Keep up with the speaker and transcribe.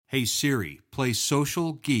Hey Siri, play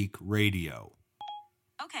Social Geek Radio.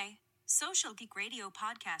 Okay, Social Geek Radio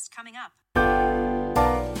podcast coming up.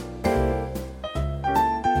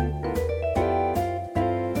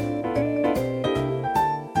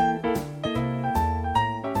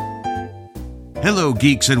 Hello,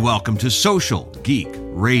 geeks, and welcome to Social Geek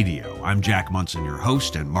Radio. I'm Jack Monson, your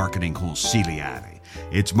host and marketing consigliere.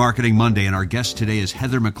 It's Marketing Monday, and our guest today is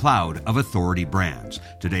Heather McLeod of Authority Brands.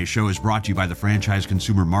 Today's show is brought to you by the Franchise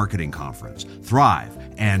Consumer Marketing Conference,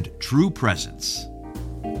 Thryv, and TruPresence.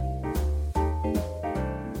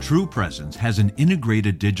 TruPresence has an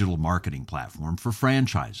integrated digital marketing platform for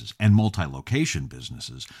franchises and multi-location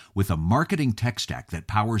businesses with a marketing tech stack that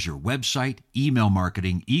powers your website, email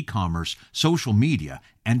marketing, e-commerce, social media,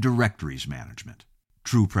 and directories management.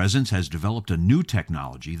 TruPresence has developed a new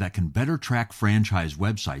technology that can better track franchise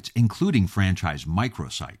websites, including franchise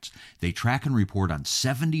microsites. They track and report on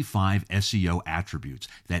 75 SEO attributes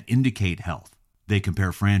that indicate health. They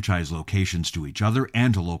compare franchise locations to each other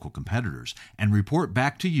and to local competitors and report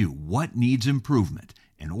back to you what needs improvement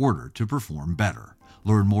in order to perform better.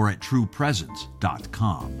 Learn more at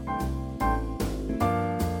TruPresence.com.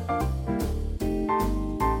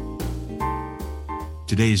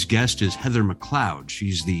 Today's guest is Heather McLeod.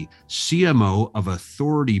 She's the CMO of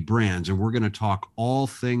Authority Brands, and we're going to talk all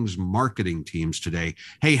things marketing teams today.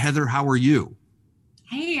 Hey, Heather, how are you?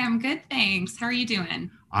 Hey, I'm good, thanks. How are you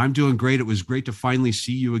doing? I'm doing great. It was great to finally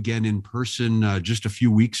see you again in person just a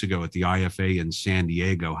few weeks ago at the IFA in San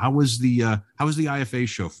Diego. How was the IFA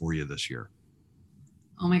show for you this year?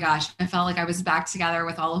 Oh my gosh, I felt like I was back together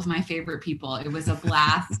with all of my favorite people. It was a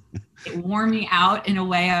blast. It wore me out in a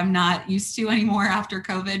way I'm not used to anymore after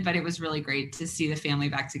COVID, but it was really great to see the family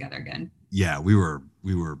back together again. Yeah, we were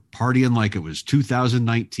partying like it was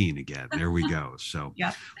 2019 again. There we go. So,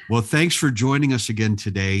 Yep. Well, thanks for joining us again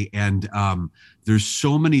today. And there's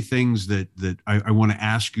so many things that I want to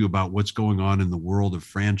ask you about what's going on in the world of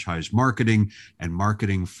franchise marketing and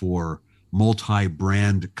marketing for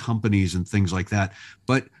multi-brand companies and things like that.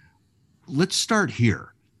 But let's start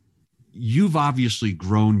here. You've obviously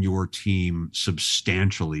grown your team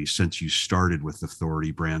substantially since you started with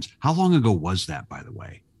Authority Brands. How long ago was that, by the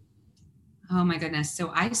way? Oh my goodness.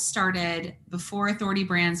 So I started before Authority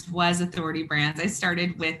Brands was Authority Brands. I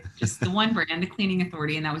started with just the one brand, the Cleaning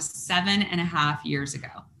Authority, and that was 7.5 years ago.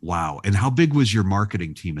 Wow. And how big was your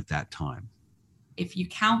marketing team at that time? If you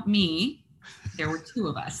count me, there were two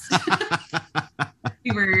of us.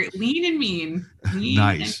 We were lean and mean.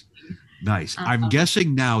 Nice. I'm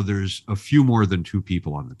guessing now there's a few more than two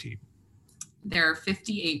people on the team. There are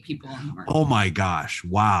 58 people on the market. Oh my gosh.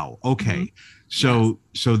 Wow. Okay. Mm-hmm.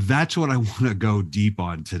 So that's what I want to go deep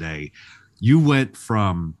on today. You went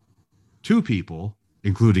from two people,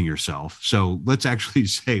 including yourself. So let's actually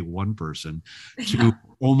say one person to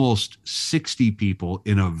almost 60 people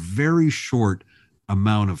in a very short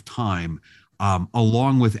amount of time,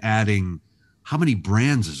 along with adding, how many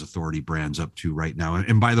brands is Authority Brands up to right now?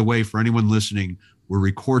 And by the way, for anyone listening, we're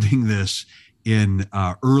recording this in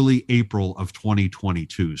early April of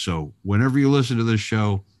 2022. So whenever you listen to this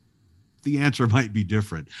show, the answer might be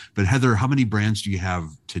different. But Heather, how many brands do you have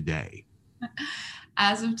today?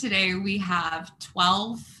 As of today, we have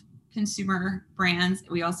 12 consumer brands.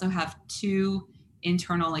 We also have 2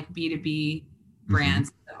 internal B2B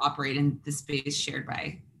brands that operate in the space shared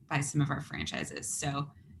by some of our franchises.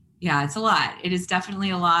 So yeah, it's a lot. It is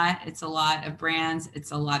definitely a lot. It's a lot of brands.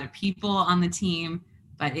 It's a lot of people on the team,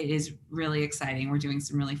 but it is really exciting. We're doing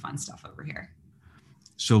some really fun stuff over here.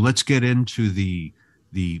 So let's get into the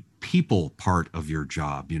people part of your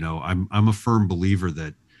job. You know, I'm a firm believer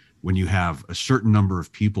that when you have a certain number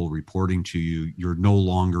of people reporting to you, you're no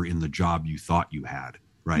longer in the job you thought you had,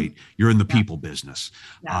 right? You're in the people business.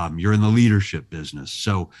 Yeah. You're in the leadership business.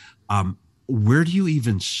 So where do you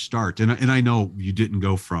even start? And I know you didn't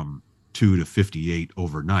go from 2 to 58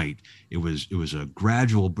 overnight. It was a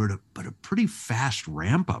gradual, but a pretty fast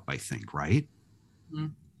ramp up, I think, right? Mm-hmm.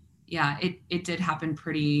 Yeah, it did happen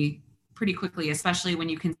pretty quickly, especially when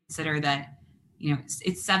you consider that, you know,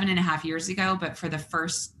 it's 7.5 years ago, but for the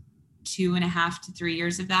first 2.5 to 3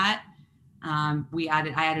 years of that, I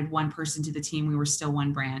added one person to the team. We were still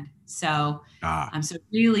one brand. So, so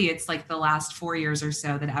really it's like the last 4 years or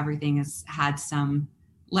so that everything has had some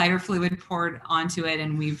lighter fluid poured onto it.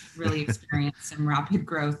 And we've really experienced some rapid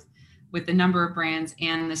growth with the number of brands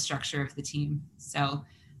and the structure of the team. So,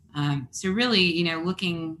 so really, you know,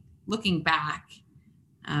 looking back,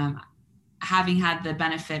 having had the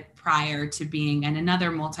benefit prior to being in another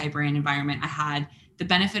multi-brand environment, I had the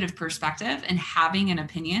benefit of perspective and having an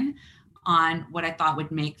opinion on what I thought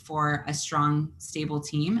would make for a strong, stable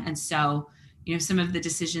team. And so, some of the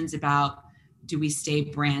decisions about, do we stay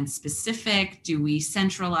brand specific? Do we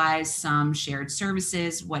centralize some shared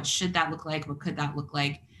services? What should that look like? What could that look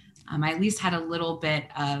like? I at least had a little bit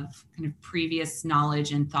of kind of previous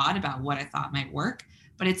knowledge and thought about what I thought might work,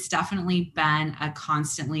 but it's definitely been a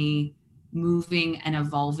constantly moving and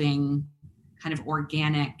evolving kind of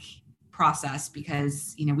organic process,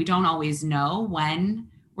 because, we don't always know when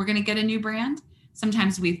we're going to get a new brand.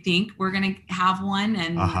 Sometimes we think we're going to have one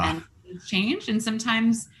and change. And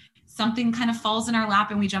sometimes something kind of falls in our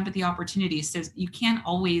lap and we jump at the opportunity. So you can't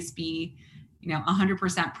always be,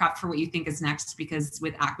 100% prepped for what you think is next, because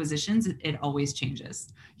with acquisitions, it always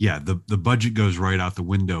changes. Yeah. The budget goes right out the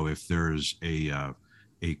window if there's a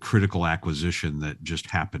critical acquisition that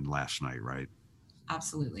just happened last night, right?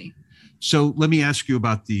 Absolutely. So let me ask you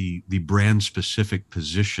about the brand specific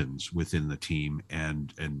positions within the team,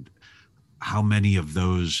 and how many of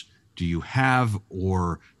those do you have,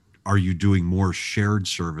 or are you doing more shared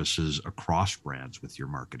services across brands with your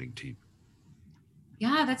marketing team?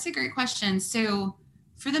 Yeah, that's a great question. So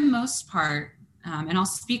for the most part, and I'll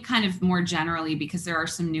speak kind of more generally because there are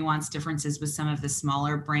some nuanced differences with some of the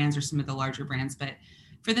smaller brands or some of the larger brands, but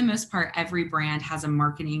for the most part, every brand has a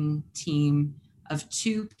marketing team of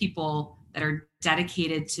 2 people that are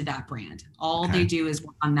dedicated to that brand. All they do is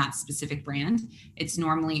work on that specific brand. It's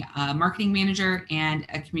normally a marketing manager and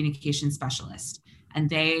a communication specialist, and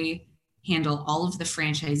they handle all of the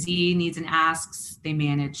franchisee needs and asks. They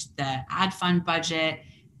manage the ad fund budget.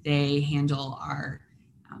 They handle our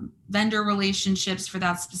vendor relationships for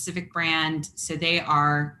that specific brand. So they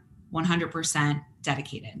are 100%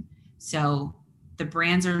 dedicated. So the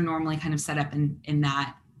brands are normally kind of set up in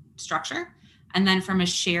that structure. And then from a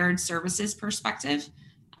shared services perspective,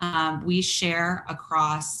 we share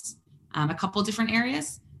across a couple different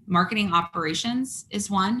areas. Marketing operations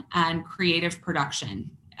is one, and creative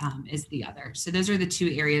production is the other. So those are the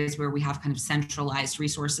 2 areas where we have kind of centralized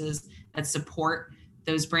resources that support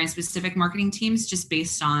those brand specific marketing teams, just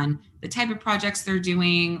based on the type of projects they're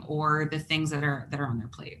doing or the things that are on their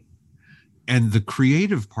plate. And the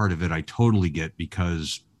creative part of it, I totally get,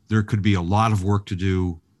 because there could be a lot of work to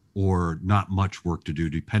do or not much work to do,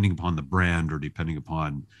 depending upon the brand or depending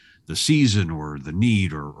upon the season or the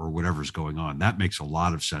need or whatever's going on. That makes a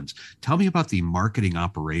lot of sense. Tell me about the marketing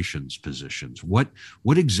operations positions. What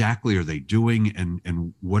exactly are they doing,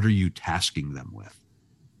 and what are you tasking them with?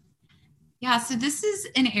 Yeah, so this is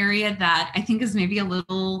an area that I think is maybe a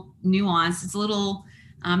little nuanced. It's a little,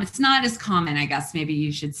 it's not as common, I guess, maybe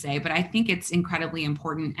you should say, but I think it's incredibly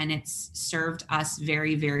important, and it's served us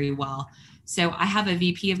very, very well. So I have a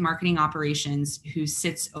VP of marketing operations who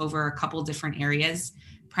sits over a couple different areas,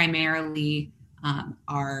 primarily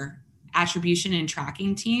our attribution and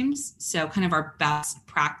tracking teams. So kind of our best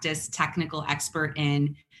practice technical expert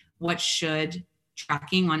in what should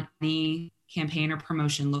tracking on any campaign or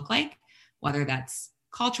promotion look like, whether that's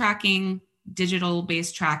call tracking,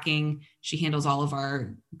 digital-based tracking. She handles all of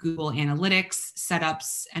our Google Analytics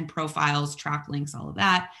setups and profiles, track links, all of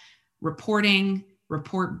that, reporting,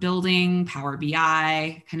 report building, Power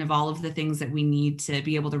BI, kind of all of the things that we need to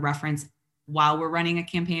be able to reference while we're running a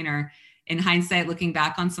campaign, or in hindsight, looking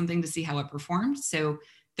back on something to see how it performed. So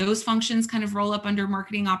those functions kind of roll up under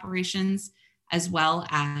marketing operations, as well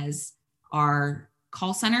as our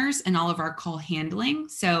call centers and all of our call handling.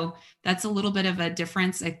 So that's a little bit of a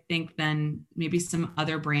difference, I think, than maybe some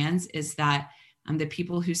other brands, is that the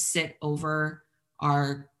people who sit over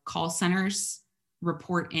our call centers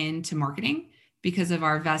report into marketing because of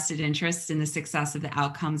our vested interest in the success of the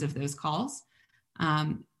outcomes of those calls,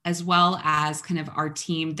 as well as kind of our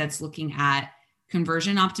team that's looking at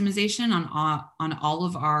conversion optimization on all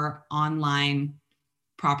of our online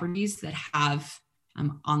properties that have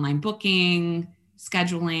online booking,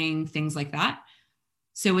 scheduling, things like that.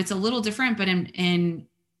 So it's a little different, but in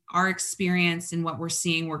our experience and what we're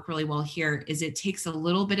seeing work really well here is it takes a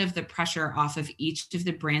little bit of the pressure off of each of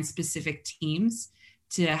the brand specific teams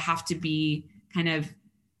to have to be kind of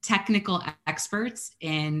technical experts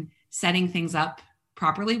in setting things up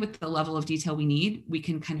properly with the level of detail we need. We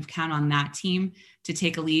can kind of count on that team to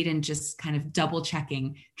take a lead and just kind of double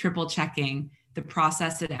checking, triple checking the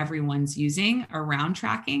process that everyone's using around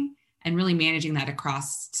tracking, and really managing that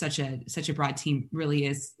across such a broad team really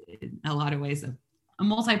is, in a lot of ways, a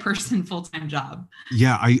multi-person full-time job.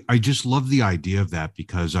 Yeah, I just love the idea of that,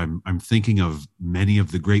 because I'm thinking of many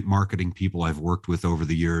of the great marketing people I've worked with over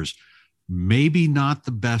the years, maybe not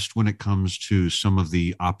the best when it comes to some of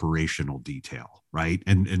the operational detail, right?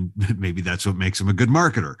 And maybe that's what makes them a good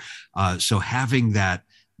marketer. So having that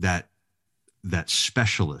that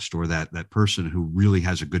specialist or that person who really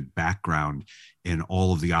has a good background in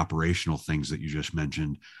all of the operational things that you just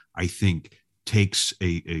mentioned, I think takes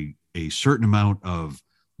a certain amount of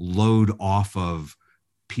load off of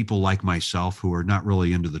people like myself who are not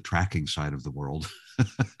really into the tracking side of the world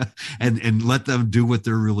and let them do what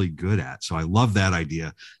they're really good at. So I love that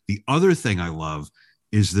idea. The other thing I love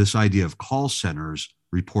is this idea of call centers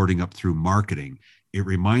reporting up through marketing. It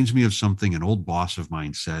reminds me of something an old boss of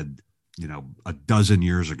mine said, a dozen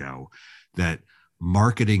years ago, that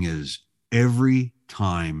marketing is every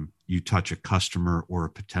time you touch a customer or a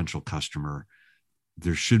potential customer,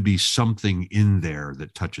 there should be something in there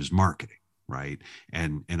that touches marketing, right?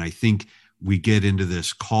 And I think we get into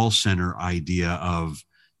this call center idea of,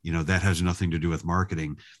 that has nothing to do with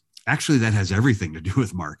marketing. Actually, that has everything to do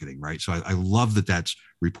with marketing, right? So I love that that's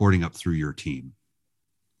reporting up through your team.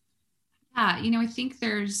 Yeah, I think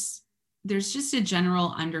there's just a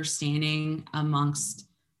general understanding amongst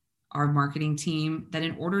our marketing team that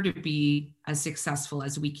in order to be as successful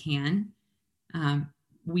as we can,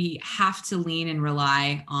 we have to lean and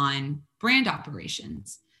rely on brand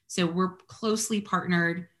operations. So we're closely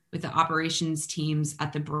partnered with the operations teams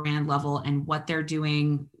at the brand level and what they're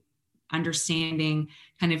doing, understanding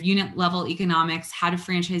kind of unit level economics, how do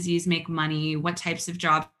franchisees make money, what types of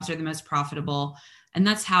jobs are the most profitable. And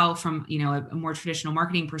that's how, from a more traditional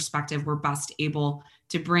marketing perspective, we're best able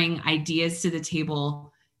to bring ideas to the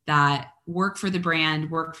table that work for the brand,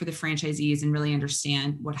 work for the franchisees, and really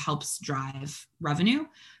understand what helps drive revenue.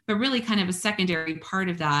 But really kind of a secondary part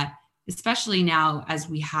of that, especially now as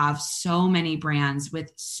we have so many brands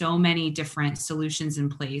with so many different solutions in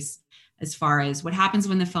place, as far as what happens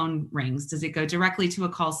when the phone rings. Does it go directly to a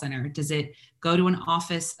call center? Does it go to an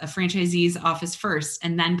office, a franchisee's office first,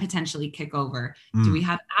 and then potentially kick over? Do we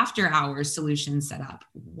have after hours solutions set up?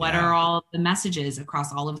 What are all the messages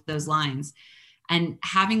across all of those lines? And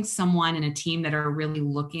having someone and a team that are really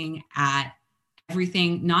looking at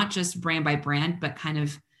everything, not just brand by brand, but kind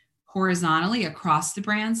of horizontally across the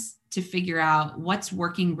brands to figure out what's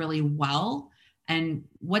working really well and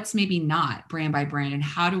what's maybe not brand by brand, and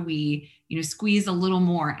how do we, squeeze a little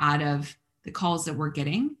more out of the calls that we're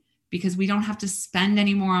getting, because we don't have to spend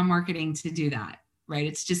any more on marketing to do that, right?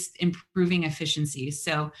 It's just improving efficiency.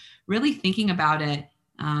 So really thinking about it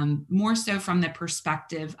more so from the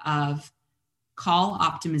perspective of call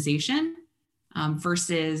optimization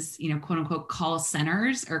versus, quote unquote, call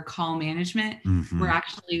centers or call management. Mm-hmm. We're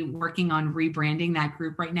actually working on rebranding that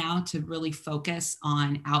group right now to really focus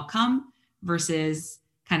on outcome versus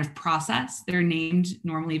kind of process. They're named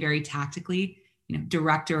normally very tactically,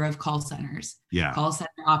 director of call centers, call center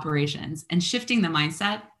operations, and shifting the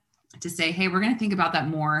mindset to say, hey, we're going to think about that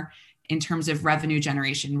more in terms of revenue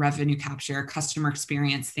generation, revenue capture, customer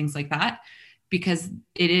experience, things like that, because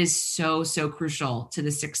it is so, so crucial to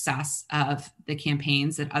the success of the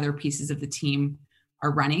campaigns that other pieces of the team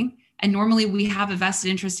are running. And normally we have a vested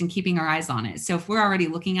interest in keeping our eyes on it. So if we're already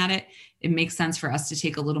looking at it, it makes sense for us to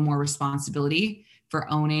take a little more responsibility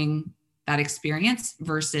for owning that experience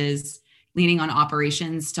versus leaning on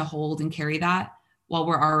operations to hold and carry that while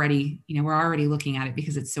we're already looking at it,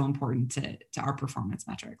 because it's so important to our performance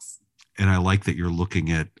metrics. And I like that you're looking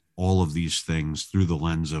at all of these things through the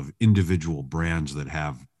lens of individual brands that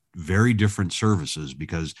have very different services,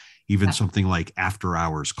 because even something like after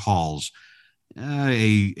hours calls,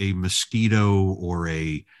 a mosquito or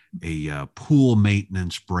a pool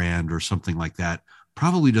maintenance brand or something like that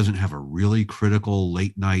probably doesn't have a really critical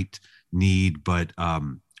late night need, but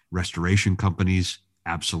restoration companies,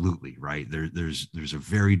 absolutely, right? There's a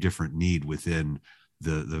very different need within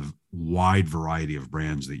the wide variety of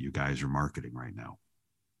brands that you guys are marketing right now.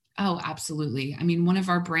 Oh, absolutely. I mean, one of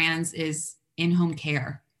our brands is in-home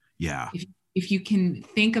care. Yeah. If you can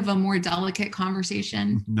think of a more delicate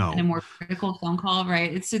conversation and a more critical phone call,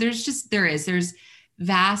 right? There's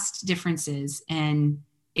vast differences in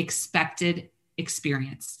expected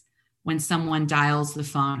experience when someone dials the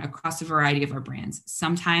phone across a variety of our brands.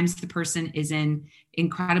 Sometimes the person is in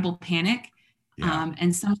incredible panic.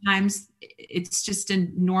 And sometimes it's just a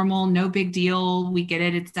normal, no big deal. We get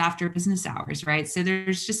it. It's after business hours, right? So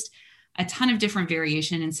there's just a ton of different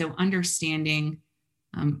variation. And so understanding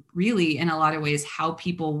really in a lot of ways how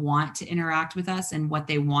people want to interact with us and what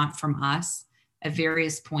they want from us at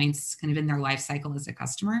various points kind of in their life cycle as a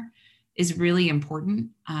customer is really important.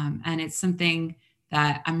 And it's something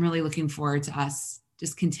that I'm really looking forward to us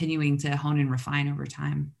just continuing to hone and refine over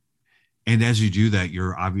time. And as you do that,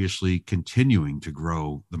 you're obviously continuing to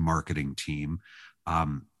grow the marketing team.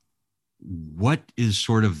 What is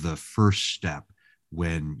sort of the first step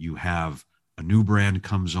when you have a new brand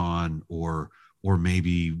comes on, or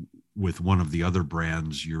maybe with one of the other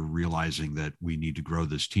brands, you're realizing that we need to grow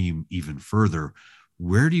this team even further.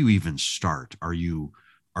 Where do you even start? Are you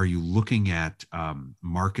looking at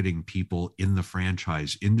marketing people in the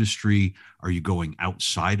franchise industry? Are you going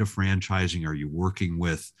outside of franchising? Are you working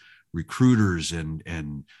with recruiters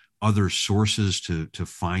and other sources to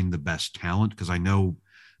find the best talent? Because I know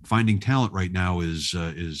finding talent right now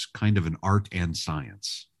is kind of an art and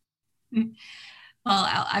science. Well,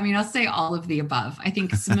 I'll say all of the above. I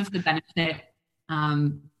think some of the benefit,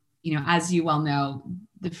 as you well know,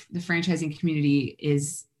 the franchising community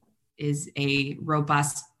is a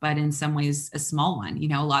robust, but in some ways a small one.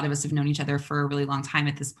 A lot of us have known each other for a really long time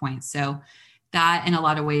at this point. So that in a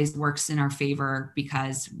lot of ways works in our favor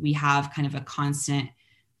because we have kind of a constant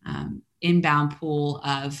inbound pool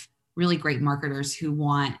of really great marketers who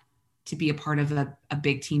want to be a part of a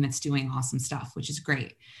big team that's doing awesome stuff, which is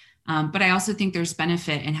great. But I also think there's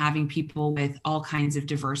benefit in having people with all kinds of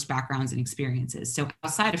diverse backgrounds and experiences. So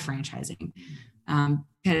outside of franchising,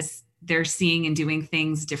 because they're seeing and doing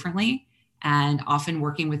things differently and often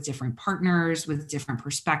working with different partners with different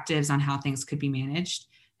perspectives on how things could be managed.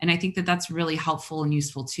 And I think that that's really helpful and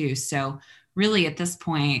useful too. So really at this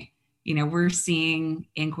point, we're seeing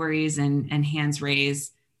inquiries and hands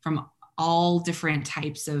raised from all different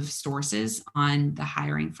types of sources on the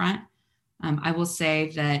hiring front. I will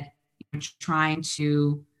say that trying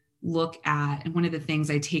to look at, and one of the things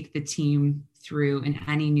I take the team through and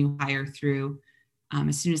any new hire through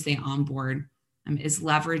as soon as they onboard is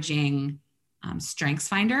leveraging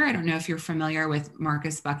StrengthsFinder. I don't know if you're familiar with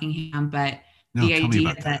Marcus Buckingham, but No, the tell me idea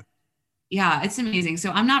about that. Yeah, it's amazing.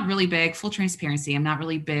 So I'm not really big, full transparency, I'm not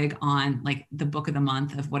really big on like the book of the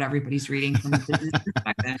month of what everybody's reading from a business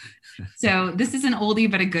perspective. So this is an oldie,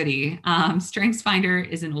 but a goodie. StrengthsFinder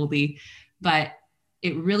is an oldie, but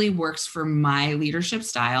it really works for my leadership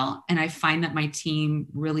style. And I find that my team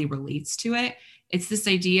really relates to it. It's this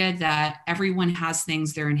idea that everyone has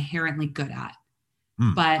things they're inherently good at.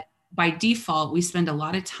 But by default, we spend a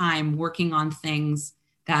lot of time working on things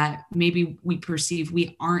that maybe we perceive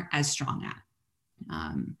we aren't as strong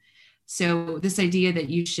at. So this idea that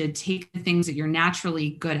you should take the things that you're naturally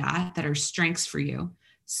good at that are strengths for you.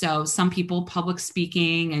 So some people, public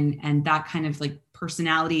speaking and that kind of like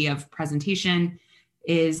personality of presentation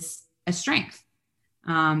is a strength.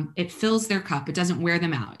 It fills their cup. It doesn't wear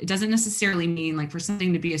them out. It doesn't necessarily mean like for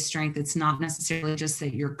something to be a strength, it's not necessarily just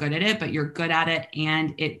that you're good at it, but you're good at it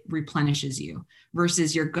and it replenishes you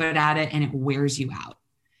versus you're good at it and it wears you out.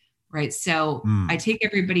 Right. So I take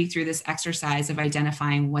everybody through this exercise of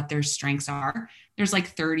identifying what their strengths are. There's like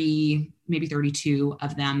 30, maybe 32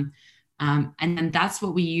 of them. And then that's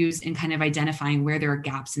what we use in kind of identifying where there are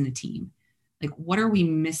gaps in the team. Like, what are we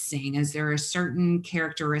missing? Is there a certain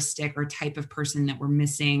characteristic or type of person that we're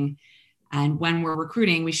missing? And when we're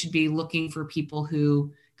recruiting, we should be looking for people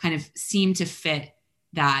who kind of seem to fit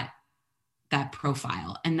that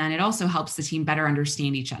profile. And then it also helps the team better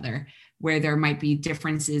understand each other. Where there might be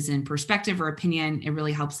differences in perspective or opinion, it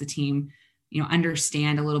really helps the team,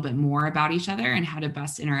 understand a little bit more about each other and how to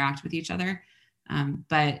best interact with each other.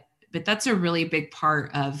 But that's a really big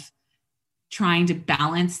part of trying to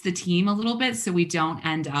balance the team a little bit so we don't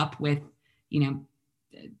end up with,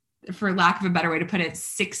 for lack of a better way to put it,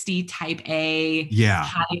 60 type A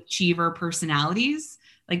high achiever personalities.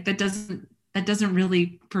 Like that doesn't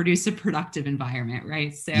really produce a productive environment,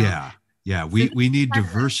 right? So we need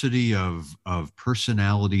diversity of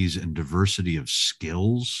personalities and diversity of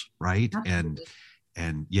skills, right? Absolutely.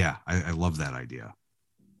 And I love that idea.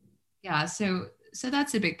 Yeah, so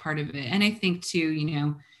that's a big part of it. And I think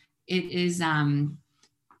too, it is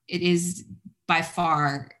by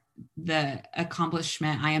far the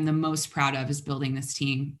accomplishment I am the most proud of is building this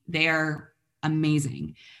team. They are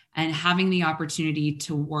amazing. And having the opportunity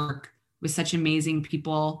to work with such amazing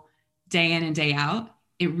people day in and day out,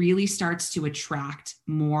 it really starts to attract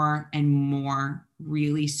more and more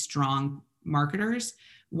really strong marketers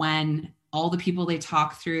when all the people they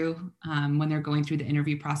talk through when they're going through the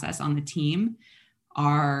interview process on the team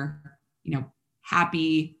are,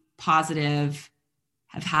 happy, positive,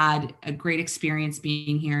 have had a great experience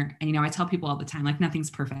being here. And, I tell people all the time, like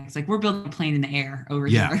nothing's perfect. It's like we're building a plane in the air over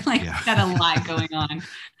here. Like got a lot going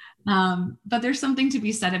on. But there's something to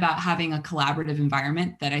be said about having a collaborative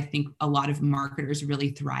environment that I think a lot of marketers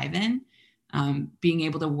really thrive in. Being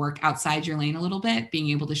able to work outside your lane a little bit,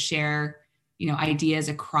 being able to share, ideas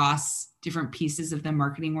across different pieces of the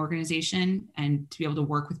marketing organization and to be able to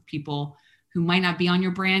work with people who might not be on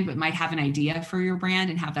your brand, but might have an idea for your brand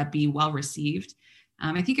and have that be well received.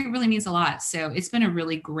 I think it really means a lot. So it's been a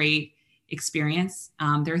really great experience.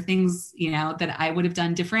 There are things, that I would have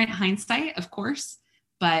done different, hindsight, of course,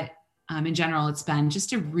 but in general, it's been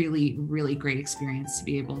just a really, really great experience to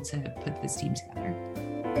be able to put this team together.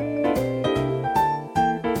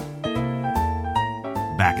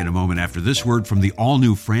 Back in a moment after this word from the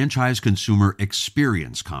all-new Franchise Consumer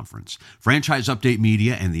Experience Conference. Franchise Update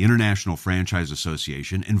Media and the International Franchise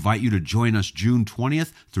Association invite you to join us June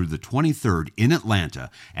 20th through the 23rd in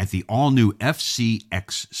Atlanta at the all-new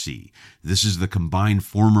FCXC. This is the combined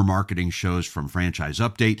former marketing shows from Franchise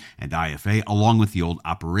Update and IFA, along with the old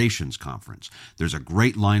Operations Conference. There's a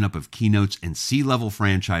great lineup of keynotes and C-level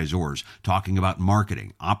franchisors talking about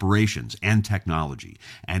marketing, operations, and technology.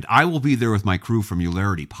 And I will be there with my crew from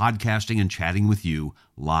Eulerity podcasting and chatting with you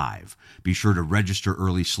live. Be sure to register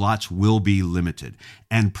early. Slots will be limited.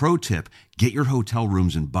 And pro tip, get your hotel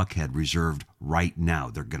rooms in Buckhead reserved right now.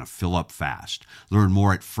 They're going to fill up fast. Learn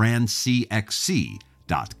more at francxc.com.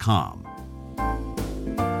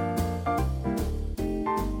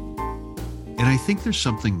 And I think there's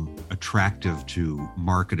something attractive to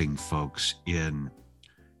marketing folks in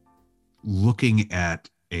looking at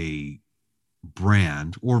a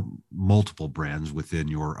brand or multiple brands within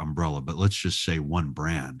your umbrella, but let's just say one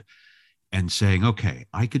brand, and saying, okay,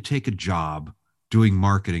 I could take a job doing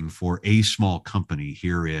marketing for a small company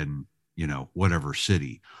here in, whatever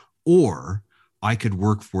city, or I could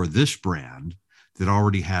work for this brand that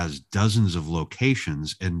already has dozens of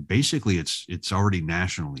locations and basically it's already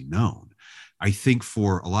nationally known. I think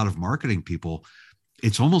for a lot of marketing people,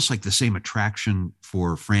 it's almost like the same attraction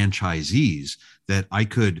for franchisees that I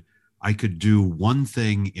could do one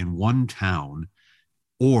thing in one town,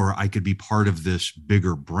 or I could be part of this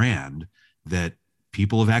bigger brand that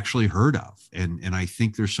people have actually heard of. And I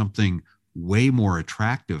think there's something way more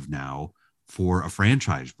attractive now for a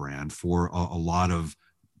franchise brand for a lot of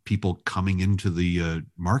people coming into the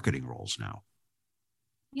marketing roles now.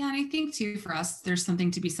 Yeah. And I think too, for us, there's something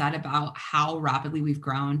to be said about how rapidly we've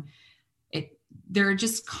grown. There are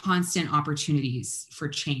just constant opportunities for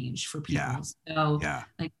change for people. Yeah. So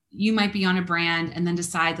like you might be on a brand and then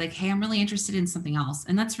decide like, hey, I'm really interested in something else.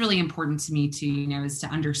 And that's really important to me too, is to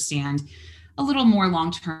understand a little more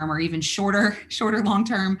long-term or even shorter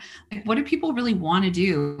long-term. Like, what do people really want to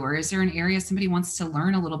do? Or is there an area somebody wants to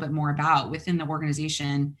learn a little bit more about within the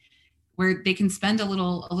organization where they can spend a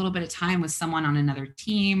little bit of time with someone on another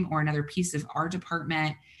team or another piece of our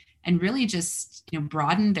department and really just,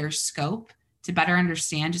 broaden their scope to better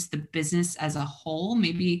understand just the business as a whole,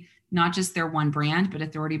 maybe not just their one brand, but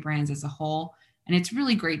Authority Brands as a whole. And it's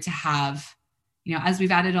really great to have, as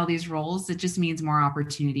we've added all these roles, it just means more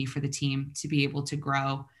opportunity for the team to be able to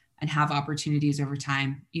grow and have opportunities over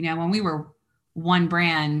time. When we were one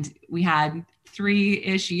brand, we had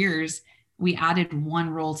 3-ish years, we added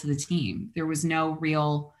one role to the team. There was no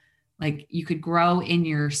real, you could grow in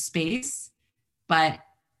your space, but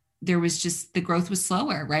there was just, the growth was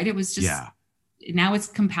slower, right? It was just, now it's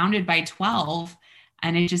compounded by 12.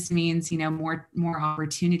 And it just means, more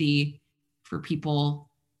opportunity for people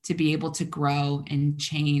to be able to grow and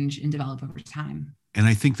change and develop over time. And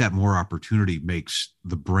I think that more opportunity makes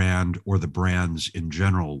the brand or the brands in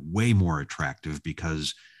general way more attractive,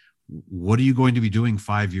 because what are you going to be doing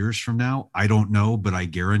 5 years from now? I don't know, but I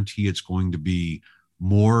guarantee it's going to be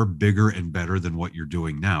more, bigger, and better than what you're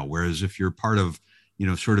doing now. Whereas if you're part of,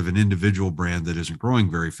 sort of an individual brand that isn't growing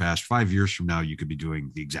very fast, 5 years from now, you could be doing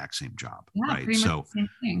the exact same job. Yeah, right. Pretty much the same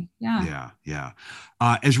thing. Yeah.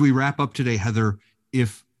 As we wrap up today, Heather,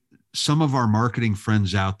 if some of our marketing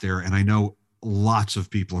friends out there, and I know lots of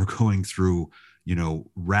people are going through,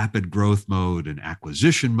 rapid growth mode and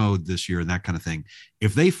acquisition mode this year and that kind of thing,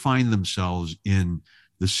 if they find themselves in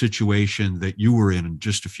the situation that you were in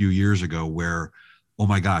just a few years ago, where, oh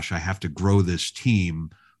my gosh, I have to grow this team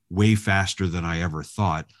way faster than I ever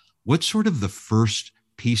thought, what's sort of the first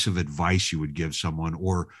piece of advice you would give someone,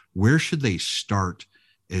 or where should they start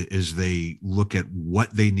as they look at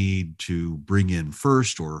what they need to bring in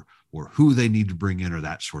first, or who they need to bring in, or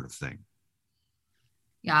that sort of thing?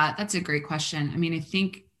 Yeah, that's a great question. I mean, I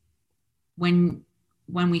think when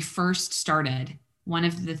we first started, one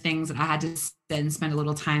of the things that I had to sit and spend a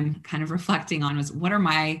little time kind of reflecting on was, what are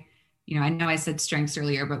my, I know I said strengths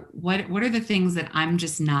earlier, but what are the things that I'm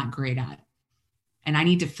just not great at? And I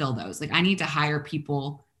need to fill those. I need to hire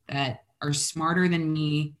people that are smarter than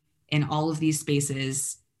me in all of these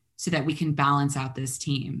spaces so that we can balance out this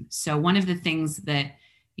team. So one of the things that,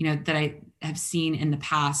 that I have seen in the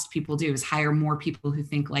past people do is hire more people who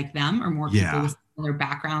think like them, or more people with similar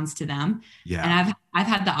backgrounds to them. Yeah. And I've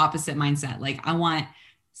had the opposite mindset. I want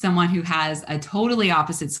someone who has a totally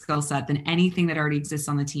opposite skill set than anything that already exists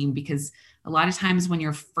on the team, because a lot of times when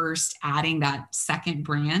you're first adding that second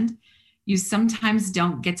brand, you sometimes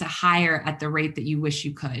don't get to hire at the rate that you wish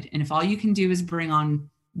you could. And if all you can do is bring on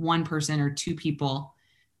one person or two people,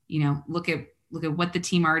 look at what the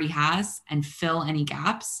team already has and fill any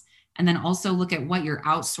gaps. And then also look at what you're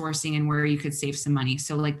outsourcing and where you could save some money.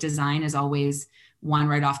 So like design is always one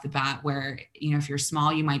right off the bat where, if you're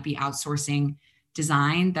small, you might be outsourcing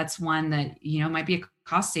design. That's one that, might be a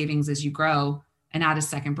cost savings as you grow and add a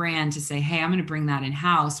second brand to say, hey, I'm going to bring that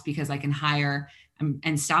in-house because I can hire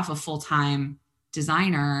and staff a full-time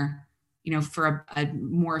designer, for a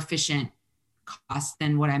more efficient cost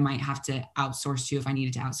than what I might have to outsource to if I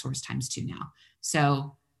needed to outsource times 2 now.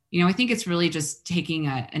 So, I think it's really just taking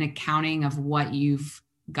an accounting of what you've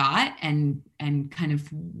got and kind of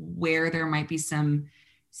where there might be some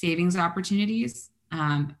savings opportunities.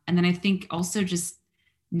 And then I think also just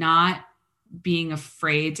not being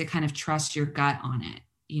afraid to kind of trust your gut on it.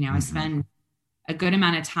 I spend a good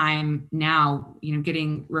amount of time now,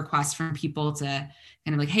 getting requests from people to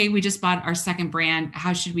kind of like, hey, we just bought our second brand.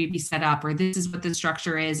 How should we be set up? Or this is what the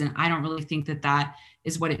structure is. And I don't really think that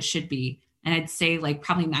is what it should be. And I'd say like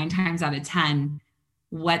probably 9 times out of 10,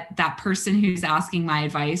 what that person who's asking my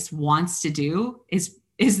advice wants to do is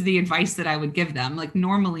the advice that I would give them. Like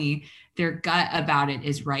normally their gut about it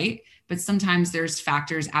is right. But sometimes there's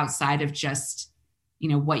factors outside of just,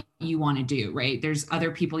 what you want to do, right? There's other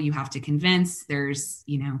people you have to convince. There's,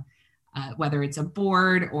 whether it's a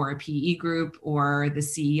board or a PE group or the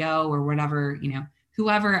CEO or whatever,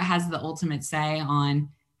 whoever has the ultimate say on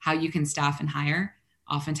how you can staff and hire.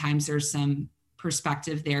 Oftentimes there's some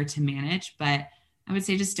perspective there to manage, but I would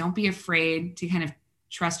say just don't be afraid to kind of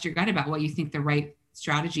trust your gut about what you think the right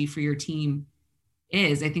strategy for your team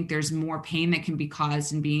is. I think there's more pain that can be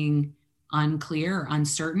caused in being unclear or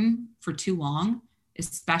uncertain for too long,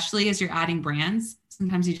 especially as you're adding brands.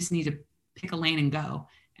 Sometimes you just need to pick a lane and go.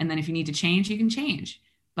 And then if you need to change, you can change,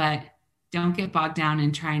 but don't get bogged down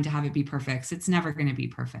in trying to have it be perfect. It's never going to be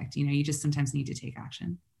perfect. You just sometimes need to take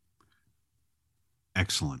action.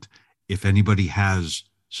 Excellent. If anybody has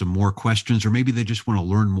some more questions, or maybe they just want to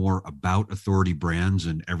learn more about Authority Brands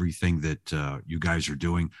and everything that you guys are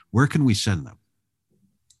doing, where can we send them?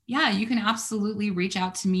 Yeah, you can absolutely reach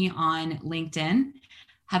out to me on LinkedIn,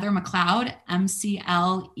 Heather McLeod,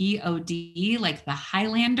 McLeod, like the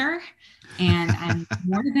Highlander. And I'm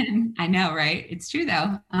I know, right? It's true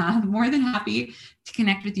though. More than happy to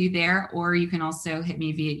connect with you there. Or you can also hit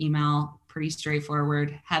me via email, pretty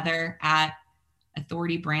straightforward,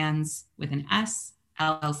 Heather@authoritybrands with an S,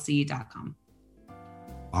 LLC.com.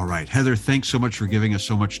 All right, Heather, thanks so much for giving us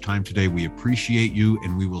so much time today. We appreciate you,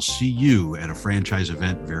 and we will see you at a franchise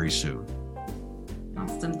event very soon.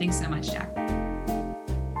 Awesome. Thanks so much, Jack.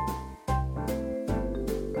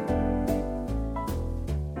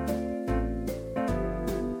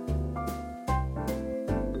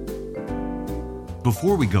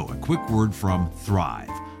 Before we go, a quick word from Thryv.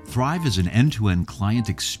 Thryv is an end-to-end client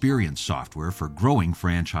experience software for growing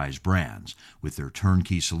franchise brands. With their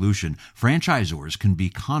turnkey solution, franchisors can be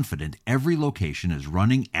confident every location is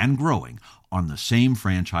running and growing on the same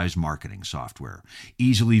franchise marketing software.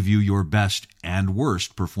 Easily view your best and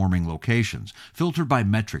worst performing locations, filtered by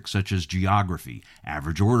metrics such as geography,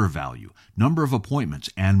 average order value, number of appointments,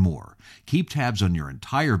 and more. Keep tabs on your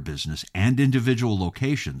entire business and individual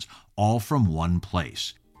locations, all from one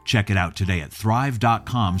place. Check it out today at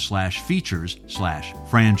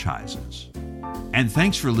thryv.com/features/franchises. And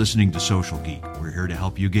thanks for listening to Social Geek. We're here to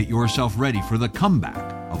help you get yourself ready for the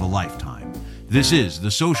comeback of a lifetime. This is the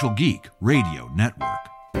Social Geek Radio Network.